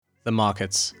The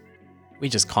markets. We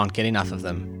just can't get enough of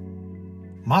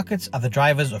them. Markets are the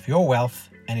drivers of your wealth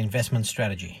and investment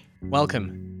strategy.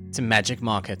 Welcome to Magic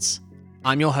Markets.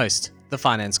 I'm your host, the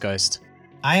Finance Ghost.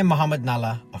 I am Mohammed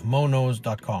Nalla of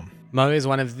MoKnows.com. Mo is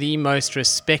one of the most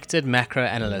respected macro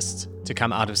analysts to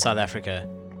come out of South Africa.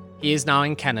 He is now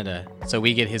in Canada, so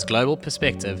we get his global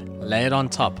perspective layered on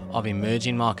top of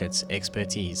emerging markets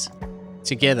expertise.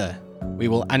 Together, we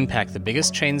will unpack the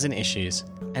biggest trends and issues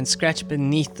and scratch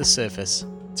beneath the surface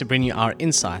to bring you our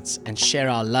insights and share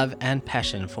our love and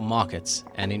passion for markets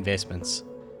and investments.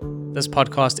 This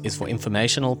podcast is for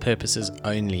informational purposes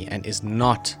only and is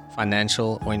not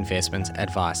financial or investment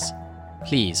advice.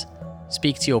 Please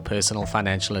speak to your personal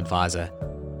financial advisor.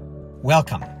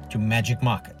 Welcome to Magic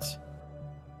Markets.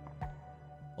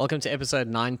 Welcome to episode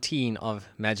 19 of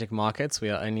Magic Markets. We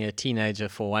are only a teenager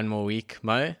for one more week,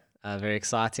 Mo. Very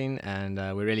exciting, and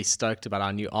we're really stoked about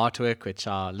our new artwork, which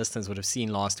our listeners would have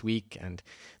seen last week. And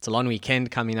it's a long weekend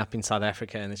coming up in South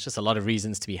Africa, and it's just a lot of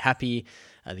reasons to be happy.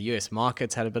 The US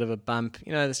markets had a bit of a bump.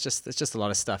 You know, there's just a lot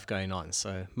of stuff going on.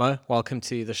 So, Mo, welcome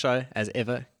to the show as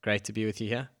ever. Great to be with you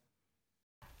here.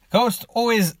 Ghost,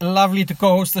 always lovely to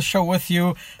co-host the show with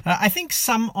you. I think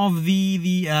some of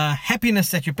the happiness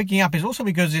that you're picking up is also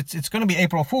because it's going to be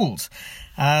April Fools.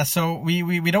 So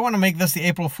we don't want to make this the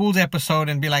April Fools episode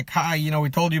and be like, we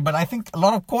told you. But I think a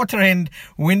lot of quarter-end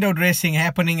window dressing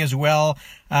happening as well.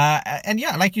 And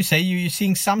yeah, like you say, you're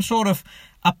seeing some sort of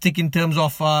uptick in terms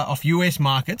of US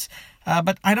markets.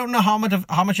 But I don't know how much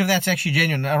of that's actually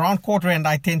genuine. Around quarter-end,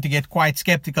 I tend to get quite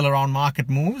skeptical around market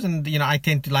moves. And, I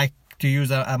tend to like to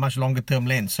use a much longer term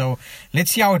lens. So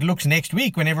let's see how it looks next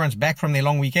week when everyone's back from their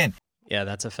long weekend. Yeah,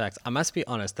 that's a fact. I must be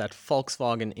honest, that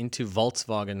Volkswagen into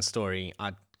Volkswagen story,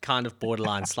 I kind of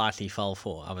borderline slightly fell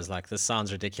for. I was like, this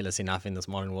sounds ridiculous enough in this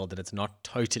modern world that it's not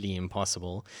totally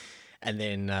impossible. And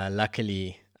then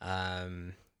luckily,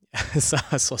 so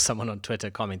I saw someone on Twitter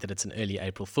comment that it's an early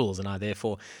April Fool's, and I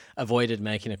therefore avoided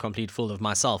making a complete fool of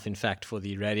myself. In fact, for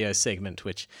the radio segment,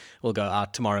 which will go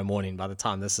out tomorrow morning, by the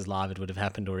time this is live, it would have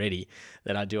happened already,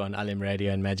 that I do on Alim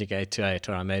Radio and Magic 828,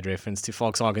 where I made reference to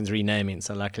Volkswagen's renaming.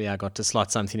 So luckily I got to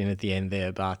slot something in at the end there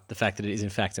about the fact that it is in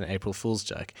fact an April Fool's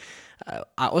joke.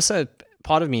 I also,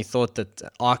 part of me thought that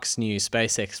ARK's new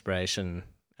space exploration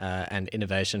and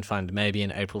innovation fund may be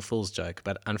an April Fool's joke,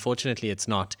 but unfortunately it's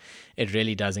not. It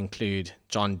really does include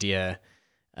John Deere,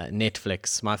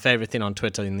 Netflix. My favorite thing on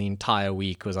Twitter in the entire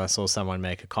week was I saw someone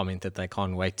make a comment that they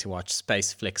can't wait to watch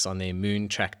Space Flicks on their moon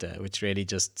tractor, which really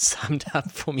just summed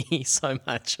up for me so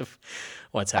much of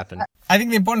what's happened. I think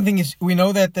the important thing is we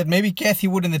know that maybe Kathy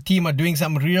Wood and the team are doing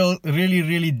some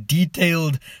really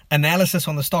detailed analysis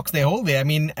on the stocks they hold there. I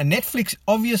mean, Netflix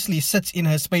obviously sits in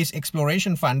her space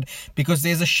exploration fund because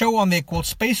there's a show on there called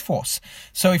Space Force.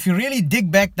 So if you really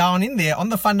dig back down in there on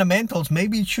the fundamentals,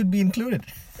 maybe it should be included.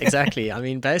 Exactly. I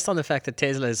mean, based on the fact that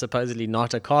Tesla is supposedly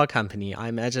not a car company, I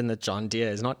imagine that John Deere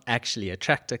is not actually a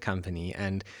tractor company,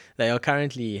 and they are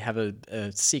currently have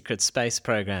a secret space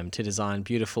program to design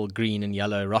beautiful green and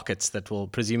yellow rockets that will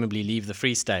presumably leave the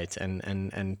Free State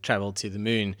and travel to the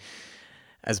moon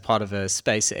as part of a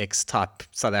SpaceX type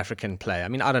South African play. I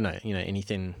mean, I don't know,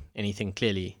 anything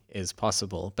clearly is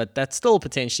possible, but that's still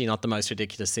potentially not the most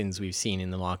ridiculous things we've seen in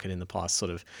the market in the past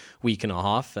sort of week and a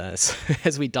half.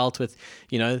 As we dealt with,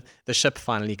 the ship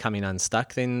finally coming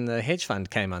unstuck, then the hedge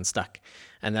fund came unstuck.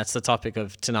 And that's the topic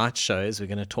of tonight's show. Is we're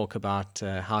going to talk about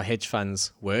how hedge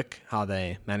funds work, how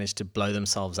they manage to blow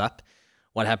themselves up,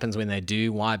 what happens when they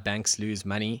do, why banks lose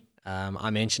money. I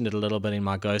mentioned it a little bit in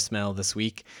my ghost mail this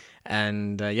week.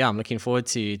 And I'm looking forward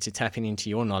to tapping into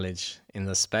your knowledge in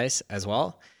this space as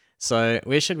well. So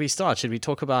where should we start? Should we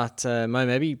talk about, Mo,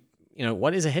 maybe,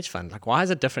 what is a hedge fund? Like, why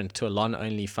is it different to a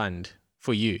long-only fund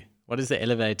for you? What is the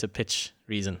elevator pitch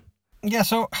reason? Yeah,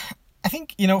 so I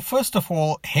think, first of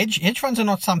all, hedge funds are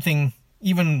not something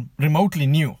even remotely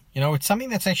new. It's something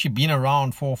that's actually been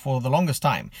around for the longest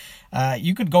time.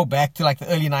 You could go back to like the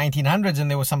early 1900s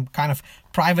and there were some kind of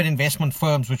private investment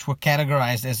firms which were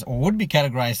categorized as, or would be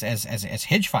categorized as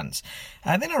hedge funds.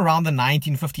 Then around the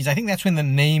 1950s, I think that's when the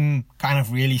name kind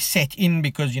of really set in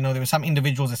because, there were some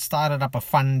individuals that started up a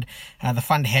fund. The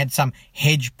fund had some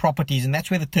hedge properties, and that's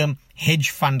where the term hedge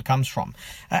fund comes from.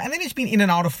 And then it's been in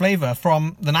and out of flavor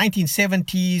from the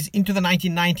 1970s into the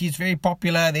 1990s, very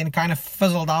popular, then kind of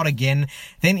fizzled out again.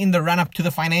 Then in the run-up to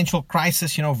the financial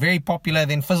crisis, very popular,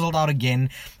 then fizzled out again.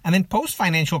 And then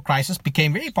post-financial crisis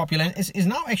became very popular and is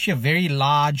now actually a very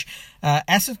large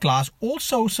asset class,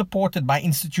 also supported by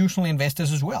institutional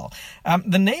investors as well.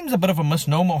 The name's a bit of a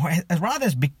misnomer, or rather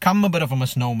has become a bit of a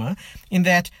misnomer, in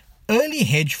that early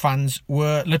hedge funds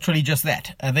were literally just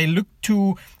that. They looked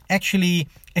to actually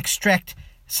extract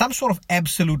some sort of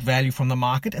absolute value from the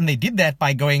market. And they did that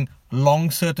by going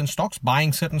long certain stocks,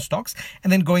 buying certain stocks,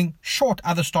 and then going short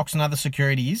other stocks and other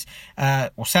securities,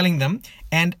 or selling them.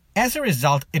 And as a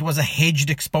result, it was a hedged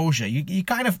exposure. You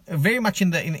kind of very much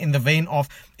in the vein of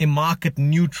a market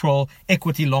neutral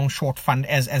equity long short fund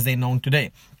as they're known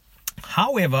today.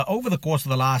 However, over the course of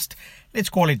the last, let's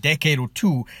call it decade or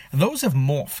two, those have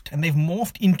morphed, and they've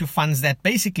morphed into funds that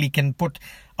basically can put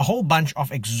a whole bunch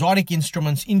of exotic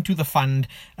instruments into the fund.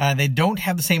 They don't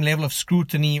have the same level of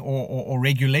scrutiny or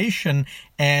regulation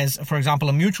as, for example,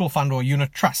 a mutual fund or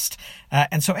unit trust.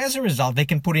 And so as a result, they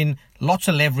can put in lots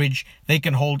of leverage. They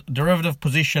can hold derivative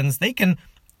positions. They can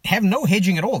have no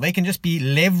hedging at all. They can just be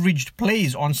leveraged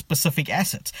plays on specific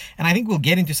assets. And I think we'll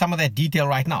get into some of that detail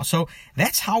right now. So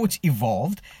that's how it's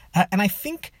evolved. And I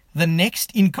think the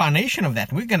next incarnation of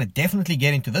that, we're going to definitely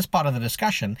get into this part of the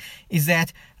discussion, is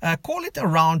that call it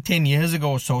around 10 years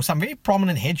ago or so, some very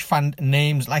prominent hedge fund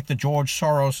names like the George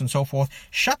Soros and so forth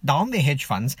shut down their hedge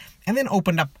funds and then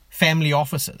opened up family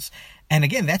offices. And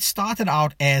again, that started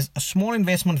out as a small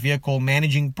investment vehicle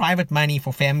managing private money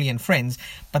for family and friends.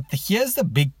 But here's the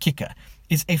big kicker,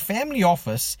 is a family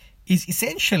office is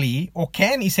essentially, or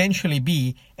can essentially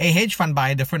be, a hedge fund by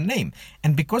a different name.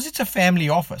 And because it's a family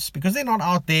office, because they're not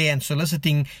out there and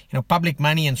soliciting, public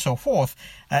money and so forth,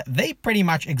 they pretty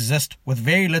much exist with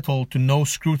very little to no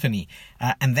scrutiny.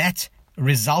 And that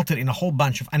resulted in a whole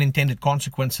bunch of unintended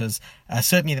consequences,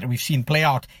 certainly that we've seen play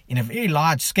out in a very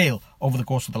large scale over the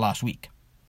course of the last week.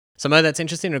 So Mo, that's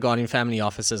interesting regarding family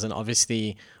offices. And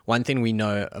obviously, one thing we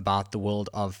know about the world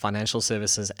of financial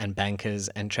services and bankers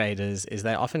and traders is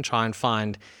they often try and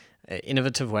find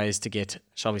innovative ways to get,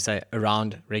 shall we say,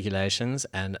 around regulations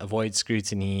and avoid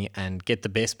scrutiny and get the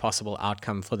best possible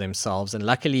outcome for themselves. And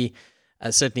luckily,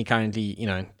 certainly currently,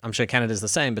 I'm sure Canada's the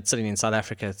same, but sitting in South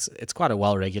Africa, it's quite a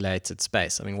well-regulated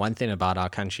space. I mean, one thing about our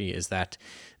country is that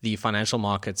the financial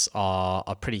markets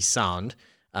are pretty sound.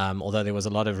 Although there was a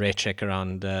lot of rhetoric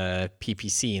around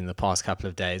PPC in the past couple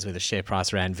of days where the share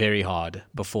price ran very hard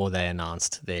before they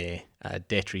announced their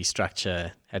debt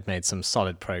restructure had made some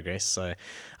solid progress. So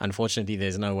unfortunately,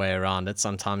 there's no way around it.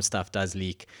 Sometimes stuff does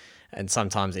leak and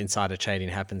sometimes insider trading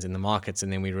happens in the markets,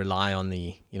 and then we rely on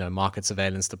the market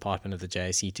surveillance department of the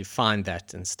JSE to find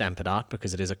that and stamp it out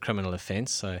because it is a criminal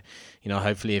offense. So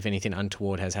hopefully if anything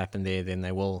untoward has happened there, then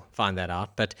they will find that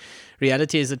out. But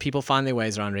reality is that people find their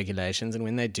ways around regulations, and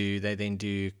when they do, they then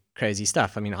do crazy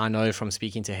stuff. I mean, I know from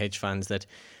speaking to hedge funds that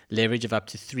leverage of up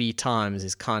to 3 times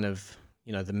is kind of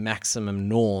the maximum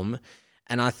norm.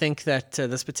 And I think that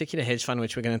this particular hedge fund,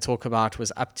 which we're going to talk about,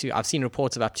 was I've seen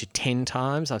reports of up to 10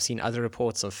 times. I've seen other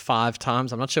reports of 5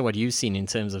 times. I'm not sure what you've seen in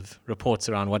terms of reports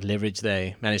around what leverage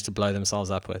they managed to blow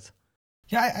themselves up with.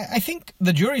 Yeah, I think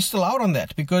the jury's still out on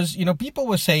that because, people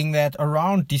were saying that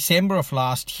around December of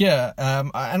last year,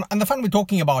 and the fund we're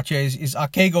talking about here is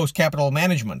Archegos Capital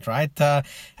Management, right?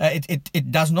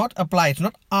 It does not apply. It's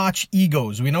not arch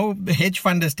egos. We know hedge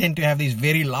funders tend to have these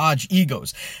very large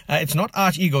egos. It's not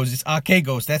arch egos, it's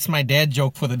Archegos. That's my dad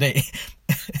joke for the day.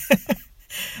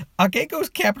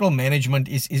 Archegos Capital Management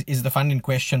is the fund in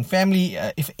question.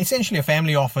 Essentially a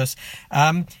family office.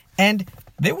 And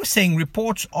they were saying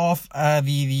reports of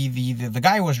the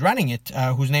guy who was running it,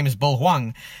 whose name is Bill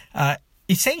Huang,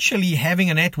 essentially having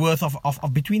a net worth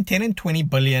of between 10 and $20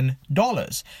 billion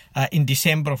in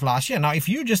December of last year. Now, if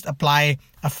you just apply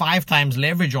a 5 times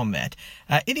leverage on that,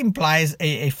 it implies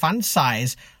a fund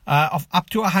size of up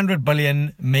to 100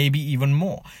 billion, maybe even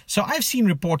more. So I've seen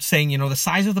reports saying, the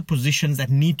size of the positions that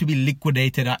need to be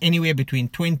liquidated are anywhere between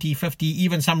 20, 50,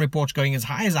 even some reports going as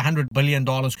high as $100 billion.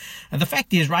 And the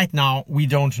fact is right now, we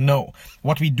don't know.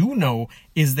 What we do know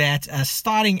is that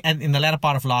starting in the latter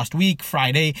part of last week,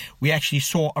 Friday, we actually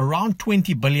saw around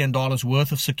 $20 billion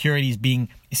worth of securities being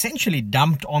essentially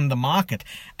dumped on the market.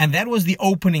 And that was the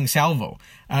opening salvo.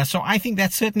 So I think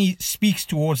that certainly speaks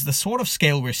towards the sort of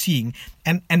scale we're seeing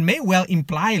and may well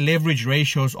imply leverage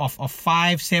ratios of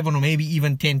 5, 7, or maybe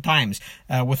even 10 times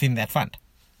within that fund.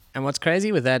 And what's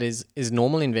crazy with that is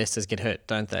normal investors get hurt,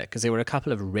 don't they? Because there were a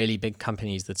couple of really big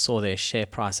companies that saw their share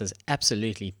prices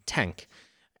absolutely tank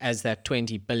as that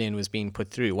 20 billion was being put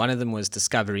through. One of them was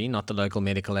Discovery, not the local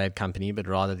medical aid company, but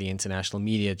rather the international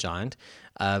media giant.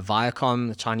 Viacom,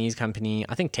 the Chinese company,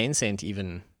 I think Tencent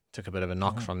even took a bit of a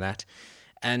knock from that.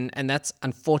 And that's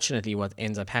unfortunately what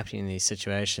ends up happening in these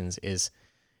situations is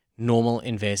normal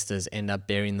investors end up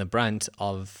bearing the brunt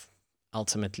of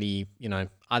ultimately,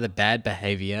 either bad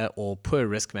behavior or poor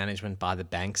risk management by the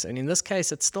banks. And in this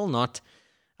case, it's still not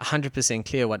 100%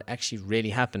 clear what actually really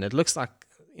happened. It looks like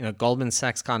Goldman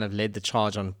Sachs kind of led the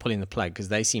charge on pulling the plug because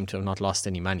they seem to have not lost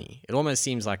any money. It almost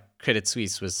seems like Credit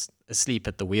Suisse was asleep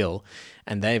at the wheel,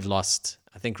 and they've lost,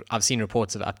 I think I've seen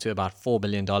reports of up to about $4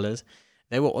 billion.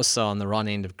 They were also on the wrong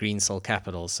end of Greensill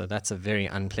Capital, so that's a very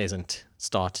unpleasant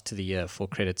start to the year for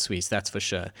Credit Suisse, that's for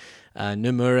sure.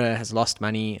 Nomura has lost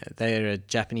money. They're a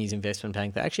Japanese investment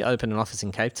bank. They actually opened an office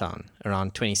in Cape Town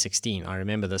around 2016. I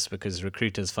remember this because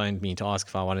recruiters phoned me to ask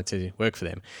if I wanted to work for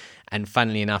them. And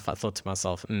funnily enough, I thought to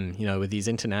myself, with these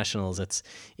internationals, it's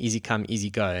easy come, easy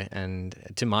go. And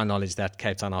to my knowledge, that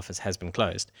Cape Town office has been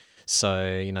closed.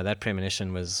 So, that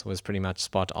premonition was pretty much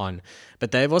spot on.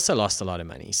 But they've also lost a lot of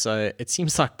money. So it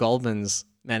seems like Goldman's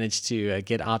managed to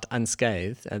get out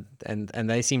unscathed, and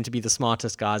they seem to be the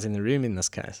smartest guys in the room in this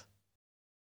case.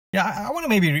 Yeah, I want to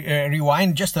maybe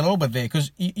rewind just a little bit there,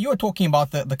 because you were talking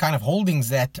about the kind of holdings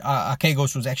that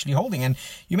Archegos was actually holding. And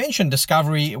you mentioned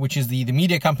Discovery, which is the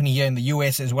media company here in the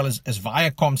US, as well as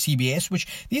Viacom CBS, which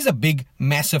these are big,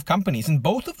 massive companies. And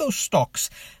both of those stocks,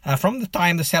 from the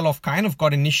time the sell-off kind of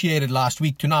got initiated last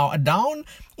week to now, are down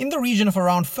in the region of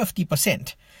around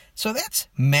 50%. So that's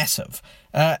massive.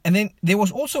 And then there was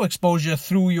also exposure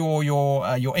through your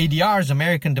ADRs,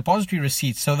 American Depository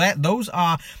Receipts. So that those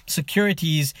are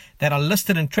securities that are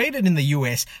listed and traded in the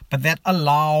US, but that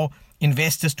allow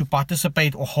investors to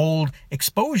participate or hold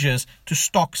exposures to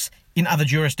stocks in other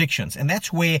jurisdictions. And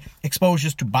that's where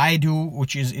exposures to Baidu,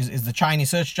 which is the Chinese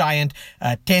search giant,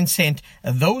 Tencent,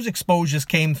 those exposures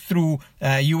came through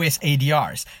US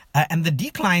ADRs. And the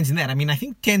declines in that, I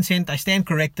think Tencent, I stand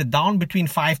corrected, down between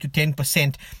 5 to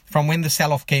 10% from when the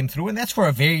sell-off came through. And that's for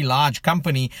a very large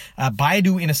company.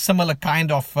 Baidu in a similar kind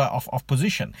of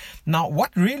position. Now,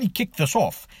 what really kicked this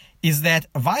off is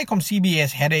that Viacom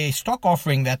CBS had a stock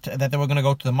offering that they were going to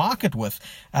go to the market with,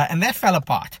 and that fell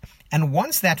apart. And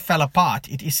once that fell apart,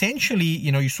 it essentially,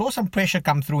 you saw some pressure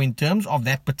come through in terms of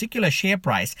that particular share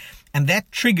price, and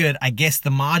that triggered, I guess, the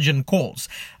margin calls.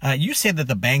 You said that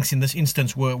the banks in this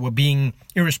instance were being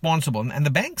irresponsible, and the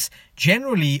banks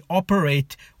generally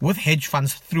operate with hedge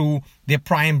funds through their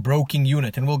prime broking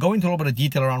unit. And we'll go into a little bit of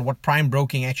detail around what prime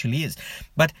broking actually is.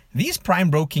 But these prime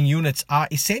broking units are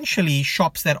essentially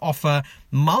shops that offer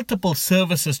multiple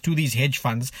services to these hedge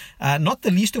funds, not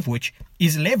the least of which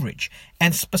is leverage.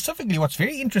 And specifically, what's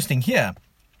very interesting here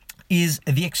is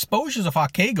the exposures of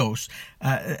Archegos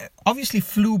obviously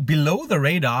flew below the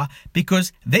radar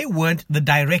because they weren't the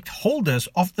direct holders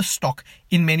of the stock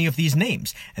in many of these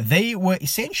names. They were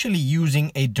essentially using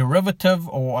a derivative,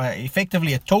 or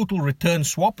effectively a total return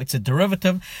swap. It's a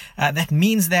derivative. That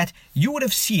means that you would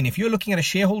have seen, if you're looking at a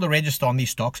shareholder register on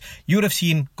these stocks, you would have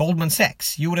seen Goldman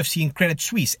Sachs, you would have seen Credit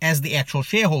Suisse as the actual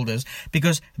shareholders,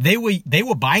 because they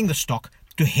were buying the stock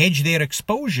to hedge their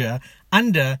exposure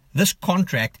under this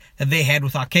contract that they had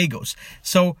with Archegos.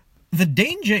 So the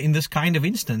danger in this kind of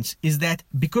instance is that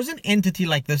because an entity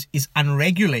like this is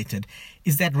unregulated,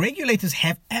 is that regulators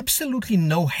have absolutely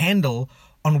no handle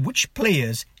on which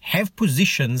players have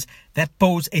positions that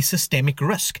pose a systemic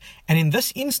risk. And in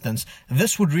this instance,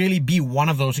 this would really be one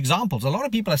of those examples. A lot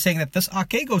of people are saying that this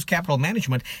Archegos capital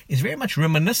management is very much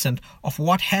reminiscent of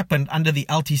what happened under the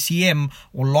LTCM,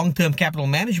 or long-term capital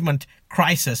management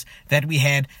crisis, that we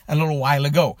had a little while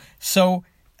ago. So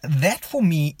that for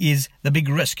me is the big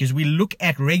risk, is we look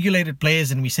at regulated players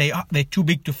and we say, they're too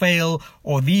big to fail,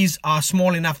 or these are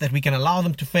small enough that we can allow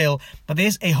them to fail. But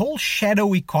there's a whole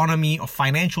shadow economy of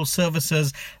financial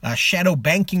services, shadow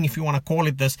banking, if you want to call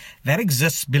it this, that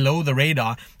exists below the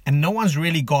radar, and no one's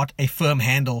really got a firm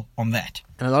handle on that.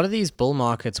 And a lot of these bull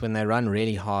markets, when they run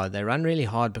really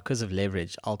hard because of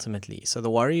leverage, ultimately. So the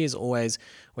worry is always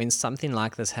when something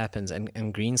like this happens,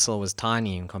 and Greensill was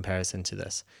tiny in comparison to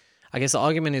this. I guess the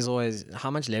argument is always, how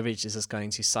much leverage is this going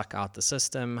to suck out the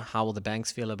system? How will the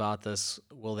banks feel about this?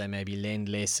 Will they maybe lend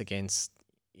less against,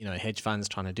 hedge funds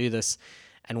trying to do this?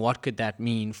 And what could that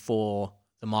mean for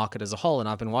the market as a whole? And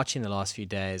I've been watching the last few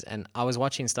days, and I was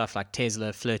watching stuff like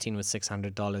Tesla flirting with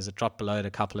 $600. It dropped below it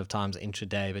a couple of times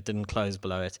intraday, but didn't close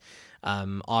below it.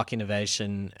 Arc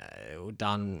Innovation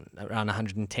down around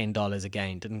 $110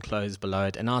 again, didn't close below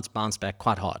it, and now it's bounced back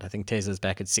quite hard. I think Tesla's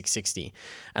back at $660,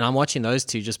 and I'm watching those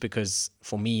two just because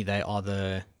for me they are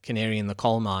the canary in the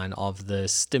coal mine of the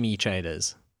stimmy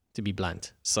traders, to be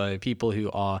blunt. So people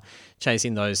who are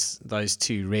chasing those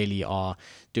two really are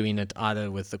doing it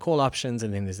either with the call options,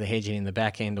 and then there's the hedging in the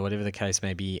back end, or whatever the case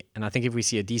may be. And I think if we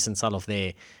see a decent sell-off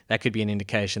there, that could be an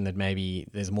indication that maybe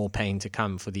there's more pain to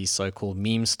come for these so-called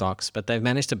meme stocks, but they've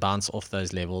managed to bounce off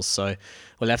those levels. So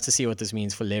we'll have to see what this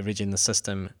means for leverage in the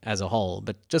system as a whole.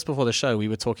 But just before the show, we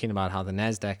were talking about how the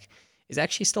NASDAQ is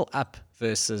actually still up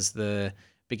versus the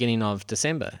beginning of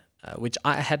December. Which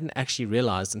I hadn't actually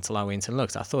realized until I went and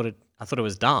looked. I thought it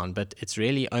was down, but it's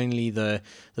really only the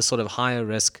sort of higher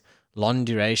risk, long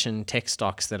duration tech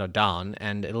stocks that are down,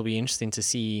 and it'll be interesting to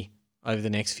see over the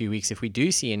next few weeks if we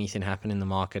do see anything happen in the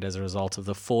market as a result of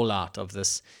the fallout of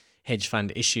this hedge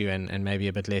fund issue and maybe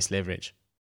a bit less leverage.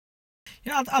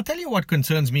 Yeah, I'll tell you what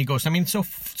concerns me, Ghost. I mean, so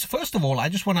first of all, I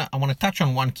want to touch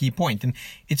on one key point, and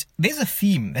there's a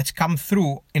theme that's come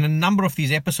through in a number of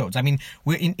these episodes. I mean,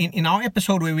 we're in our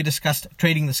episode where we discussed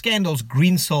trading the scandals,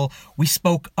 Greensill, we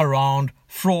spoke around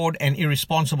fraud and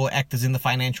irresponsible actors in the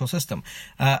financial system.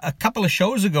 A couple of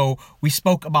shows ago, we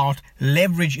spoke about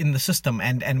leverage in the system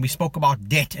and we spoke about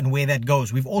debt and where that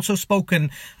goes. We've also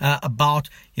spoken about,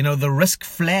 the risk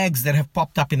flags that have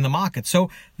popped up in the market. So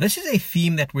this is a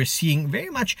theme that we're seeing very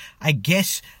much, I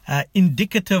guess,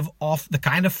 indicative of the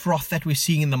kind of froth that we're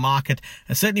seeing in the market,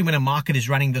 certainly when a market is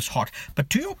running this hot. But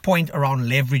to your point around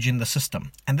leverage in the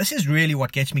system, and this is really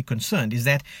what gets me concerned, is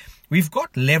that we've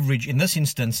got leverage in this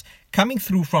instance coming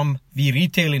through from the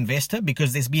retail investor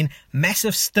because there's been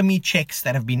massive stimmy checks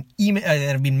that have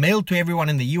been mailed to everyone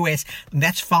in the US, and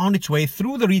that's found its way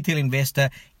through the retail investor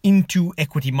into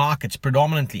equity markets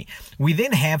predominantly. We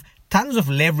then have tons of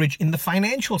leverage in the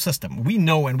financial system. We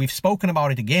know, and we've spoken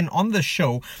about it again on the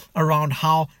show, around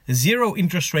how zero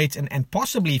interest rates and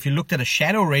possibly if you looked at a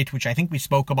shadow rate, which I think we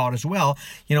spoke about as well,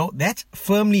 that's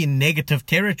firmly in negative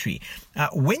territory.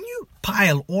 When you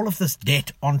pile all of this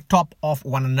debt on top of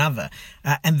one another,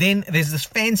 and then there's this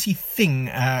fancy thing,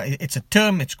 it's a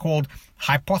term, it's called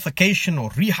hypothecation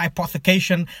or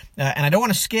rehypothecation, and I don't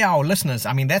want to scare our listeners.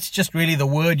 I mean, that's just really the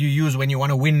word you use when you want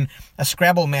to win a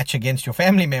Scrabble match against your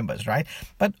family members, right?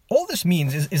 But all this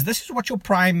means is this is what your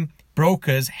prime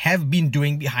brokers have been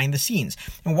doing behind the scenes.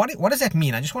 And what does that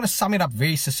mean? I just want to sum it up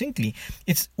very succinctly.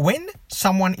 It's when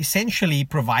someone essentially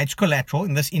provides collateral,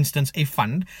 in this instance a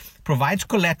fund, provides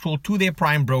collateral to their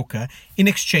prime broker in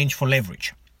exchange for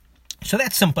leverage. So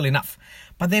that's simple enough.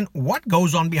 But then what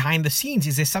goes on behind the scenes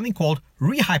is there's something called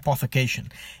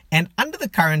rehypothecation. And under the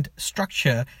current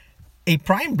structure, a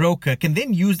prime broker can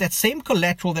then use that same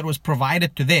collateral that was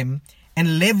provided to them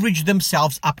and leverage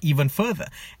themselves up even further.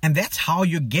 And that's how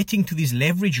you're getting to these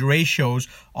leverage ratios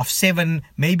of 7,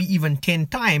 maybe even 10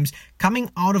 times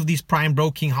coming out of these prime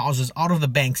broking houses, out of the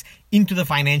banks, into the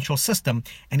financial system.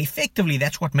 And effectively,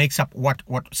 that's what makes up what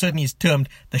certainly is termed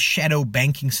the shadow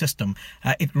banking system.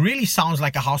 It really sounds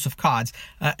like a house of cards.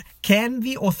 Can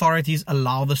the authorities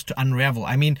allow this to unravel?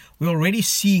 I mean, we're already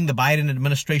seeing the Biden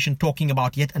administration talking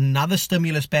about yet another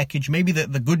stimulus package. Maybe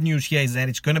the good news here is that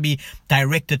it's going to be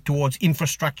directed towards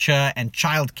infrastructure and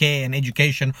childcare and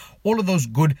education, all of those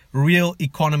good real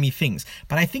economy things.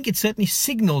 But I think it certainly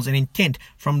signals an intent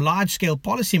from large-scale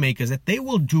policymakers that they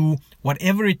will do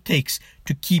whatever it takes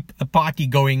to keep the party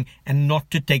going and not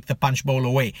to take the punch bowl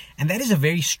away. And that is a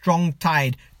very strong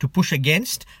tide to push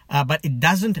against, but it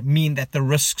doesn't mean that the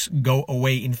risks go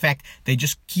away. In fact, they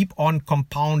just keep on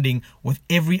compounding with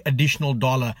every additional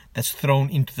dollar that's thrown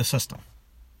into the system.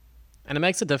 And it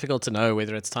makes it difficult to know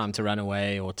whether it's time to run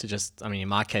away or to just, in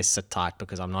my case, sit tight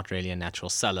because I'm not really a natural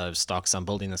seller of stocks. I'm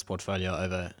building this portfolio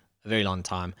over a very long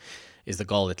time, is the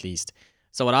goal at least.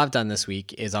 So what I've done this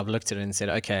week is I've looked at it and said,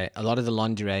 okay, a lot of the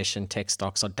long duration tech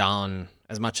stocks are down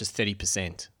as much as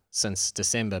 30% since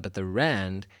December, but the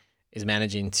Rand is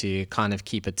managing to kind of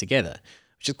keep it together,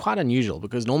 which is quite unusual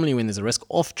because normally when there's a risk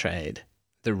off trade,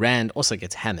 the Rand also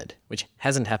gets hammered, which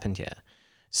hasn't happened here.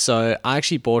 So I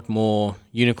actually bought more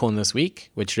Unicorn this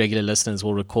week, which regular listeners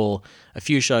will recall a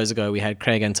few shows ago we had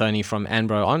Craig Antoni from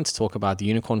Anbro on to talk about the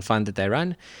Unicorn fund that they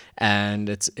run. And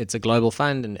it's a global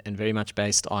fund and very much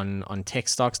based on tech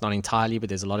stocks, not entirely, but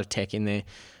there's a lot of tech in there.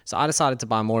 So I decided to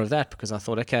buy more of that because I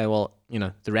thought, okay, well,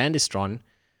 the Rand is strong.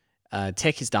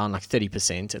 Tech is down like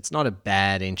 30%. It's not a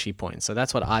bad entry point. So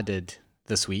that's what I did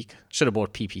this week. Should have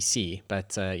bought PPC,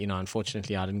 but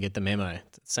unfortunately I didn't get the memo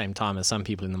at the same time as some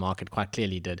people in the market quite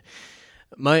clearly did.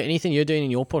 Mo, anything you're doing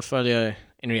in your portfolio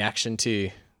in reaction to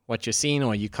what you're seeing,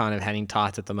 or are you kind of hanging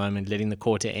tight at the moment, letting the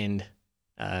quarter end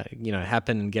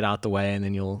happen and get out the way, and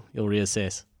then you'll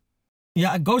reassess?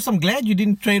 Yeah, Ghost, I'm glad you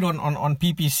didn't trade on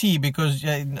PPC because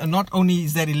not only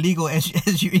is that illegal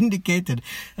as you indicated,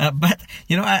 but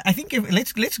I think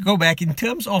let's go back in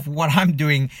terms of what I'm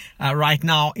doing right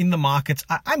now in the markets.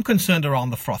 I'm concerned around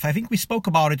the froth. I think we spoke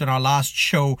about it on our last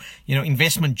show,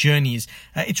 investment journeys.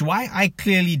 It's why I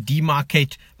clearly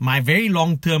demarcate my very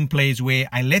long-term plays where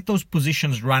I let those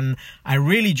positions run. I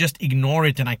really just ignore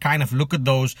it and I kind of look at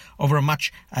those over a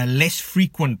much less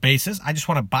frequent basis. I just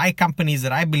want to buy companies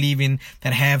that I believe in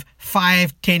that have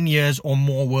 5-10 years or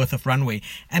more worth of runway.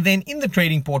 And then in the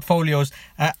trading portfolios,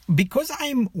 because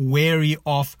I'm wary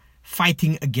of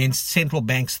fighting against central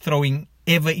banks throwing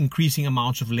ever increasing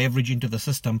amounts of leverage into the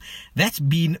system, that's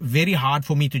been very hard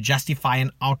for me to justify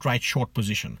an outright short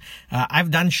position.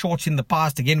 I've done shorts in the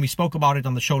past. Again, we spoke about it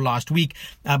on the show last week.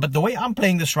 But the way I'm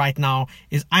playing this right now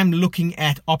is I'm looking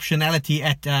at optionality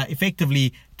at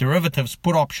effectively derivatives,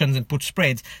 put options and put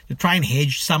spreads to try and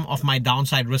hedge some of my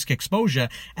downside risk exposure.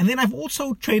 And then I've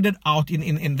also traded out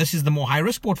in this is the more high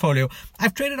risk portfolio.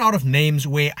 I've traded out of names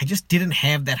where I just didn't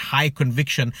have that high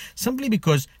conviction simply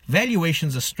because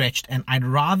valuations are stretched and I'd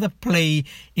rather play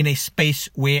in a space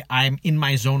where I'm in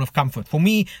my zone of comfort. For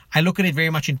me, I look at it very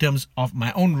much in terms of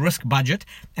my own risk budget,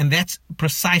 and that's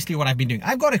precisely what I've been doing.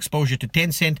 I've got exposure to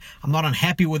Tencent. I'm not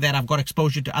unhappy with that. I've got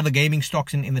exposure to other gaming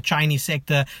stocks in the Chinese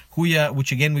sector, Huya,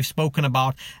 which again we've spoken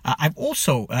about. I've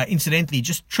also incidentally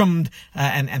just trimmed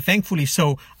and thankfully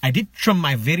so I did trim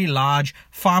my very large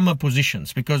pharma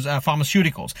positions because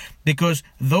pharmaceuticals, because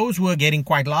those were getting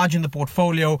quite large in the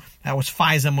portfolio. That was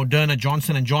Pfizer, Moderna,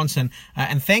 Johnson & Johnson,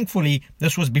 and thankfully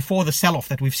this was before the sell-off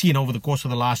that we've seen over the course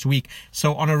of the last week.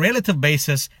 So on a relative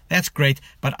basis, that's great,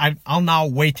 but I'll now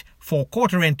wait for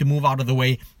quarter end to move out of the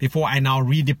way before I now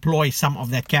redeploy some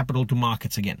of that capital to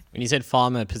markets again. When you said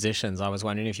pharma positions, I was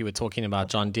wondering if you were talking about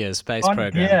John Deere's space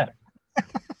program. Deere.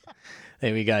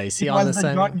 There we go. You see, on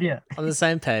the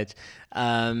same page.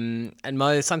 And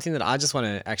Mo, something that I just want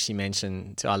to actually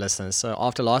mention to our listeners. So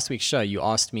after last week's show, you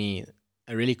asked me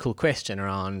a really cool question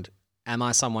around, am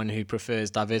I someone who prefers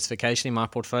diversification in my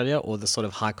portfolio or the sort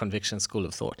of high conviction school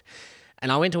of thought?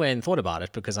 And I went away and thought about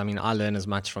it because, I mean, I learn as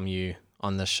much from you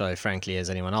on this show, frankly, as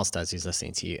anyone else does who's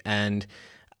listening to you. And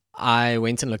I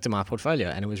went and looked at my portfolio,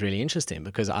 and it was really interesting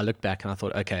because I looked back and I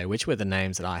thought, okay, which were the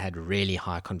names that I had really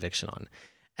high conviction on?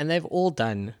 And they've all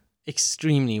done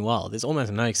extremely well. There's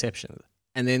almost no exceptions.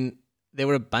 And then there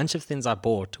were a bunch of things I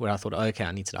bought where I thought, okay,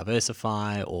 I need to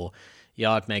diversify, or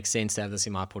yeah, it makes sense to have this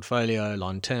in my portfolio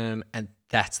long term. And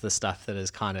that's the stuff that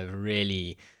has kind of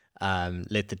really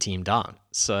let the team down.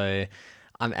 So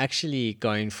I'm actually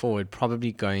going forward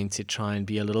probably going to try and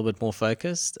be a little bit more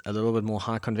focused, a little bit more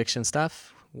high conviction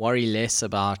stuff, worry less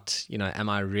about, am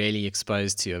I really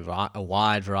exposed to a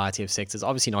wide variety of sectors?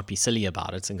 Obviously not be silly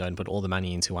about it and go and put all the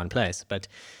money into one place. But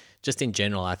just in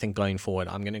general, I think going forward,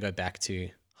 I'm going to go back to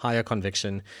higher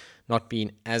conviction, not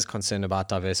being as concerned about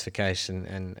diversification.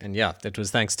 And yeah, that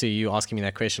was thanks to you asking me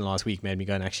that question last week, made me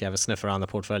go and actually have a sniff around the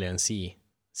portfolio and see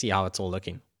how it's all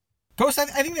looking. Ghost, I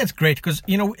think that's great because,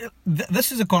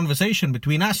 this is a conversation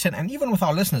between us and even with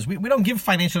our listeners. We don't give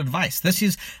financial advice. This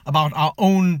is about our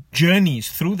own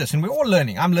journeys through this, and we're all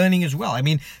learning. I'm learning as well. I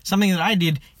mean, something that I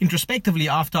did introspectively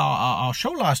after our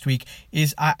show last week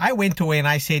is I went away and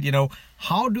I said,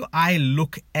 how do I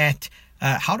look at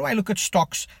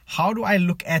stocks? How do I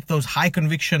look at those high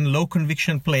conviction, low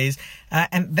conviction plays?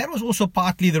 And that was also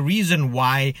partly the reason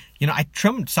why, I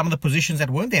trimmed some of the positions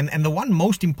that weren't there. And the one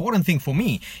most important thing for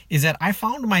me is that I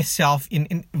found myself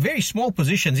in very small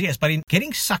positions, yes, but in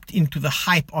getting sucked into the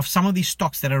hype of some of these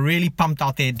stocks that are really pumped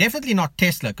out there. Definitely not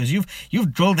Tesla, because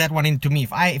you've drilled that one into me.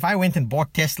 If I went and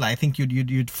bought Tesla, I think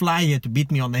you'd fly here to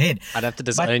beat me on the head. I'd have to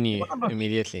disown you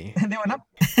immediately.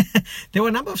 There were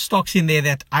a number of stocks in there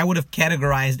that I would have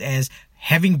categorized as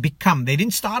having become, they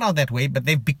didn't start out that way, but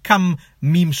they've become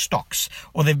meme stocks,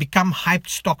 or they've become hyped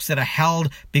stocks that are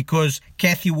held because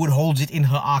Cathie Wood holds it in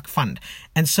her ARK fund.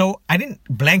 And so I didn't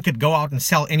blanket go out and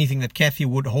sell anything that Cathie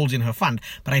Wood holds in her fund,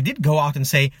 but I did go out and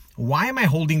say, why am I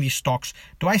holding these stocks?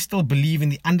 Do I still believe in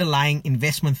the underlying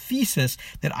investment thesis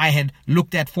that I had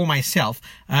looked at for myself?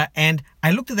 And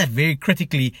I looked at that very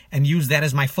critically and used that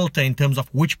as my filter in terms of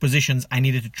which positions I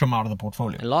needed to trim out of the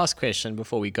portfolio. And last question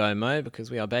before we go, Mo, because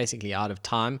we are basically out of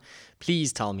time.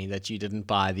 Please tell me that you didn't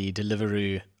buy the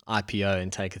Deliveroo IPO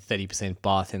and take a 30%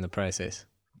 bath in the process.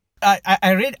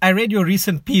 I read your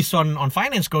recent piece on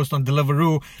Finance Ghost on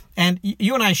Deliveroo, and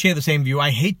you and I share the same view.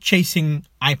 I hate chasing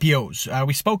IPOs.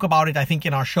 We spoke about it, I think,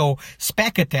 in our show,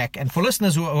 SPAC Attack. And for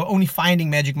listeners who are only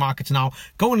finding Magic Markets now,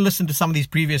 go and listen to some of these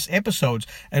previous episodes,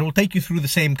 and we'll take you through the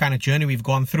same kind of journey we've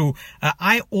gone through.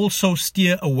 I also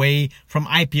steer away from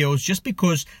IPOs just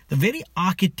because the very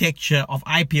architecture of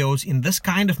IPOs in this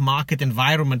kind of market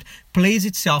environment plays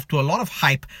itself to a lot of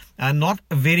hype, not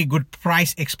a very good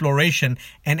price exploration.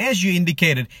 And as you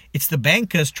indicated, it's the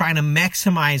bankers trying to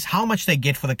maximize how much they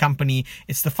get for the company.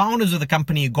 It's the founders of the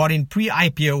company who got in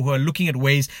pre-IPO who are looking at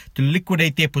ways to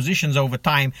liquidate their positions over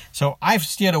time. So I've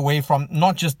steered away from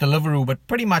not just Deliveroo, but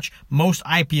pretty much most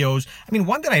IPOs. I mean,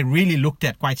 one that I really looked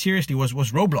at quite seriously was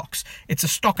Roblox. It's a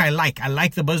stock I like. I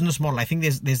like the business model. I think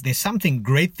there's something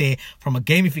great there from a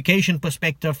gamification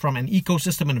perspective, from an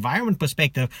ecosystem environment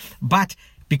perspective. But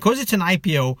because it's an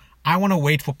IPO, I want to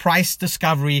wait for price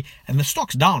discovery, and the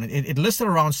stock's down. It listed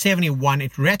around 71.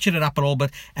 It ratcheted up a little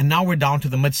bit, and now we're down to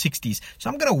the mid-60s. So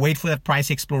I'm going to wait for that price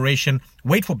exploration,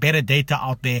 wait for better data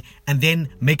out there, and then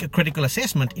make a critical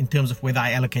assessment in terms of whether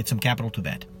I allocate some capital to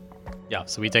that. Yeah,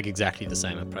 so we take exactly the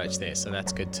same approach there, so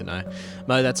that's good to know.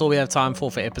 Mo, that's all we have time for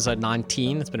episode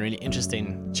 19. It's been a really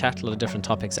interesting chat, a lot of different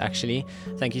topics actually.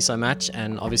 Thank you so much,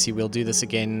 and obviously we'll do this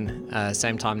again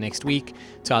same time next week.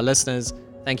 To our listeners,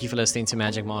 thank you for listening to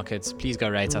Magic Markets. Please go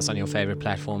rate us on your favorite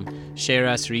platform. Share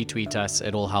us, retweet us.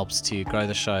 It all helps to grow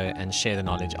the show and share the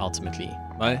knowledge ultimately.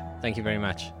 Mo, thank you very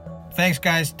much. Thanks,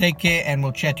 guys. Take care, and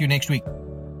we'll chat to you next week.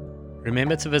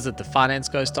 Remember to visit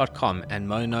thefinanceghost.com and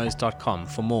monos.com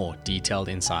for more detailed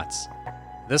insights.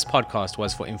 This podcast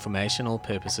was for informational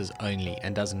purposes only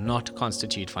and does not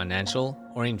constitute financial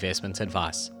or investment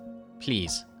advice.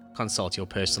 Please consult your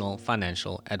personal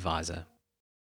financial advisor.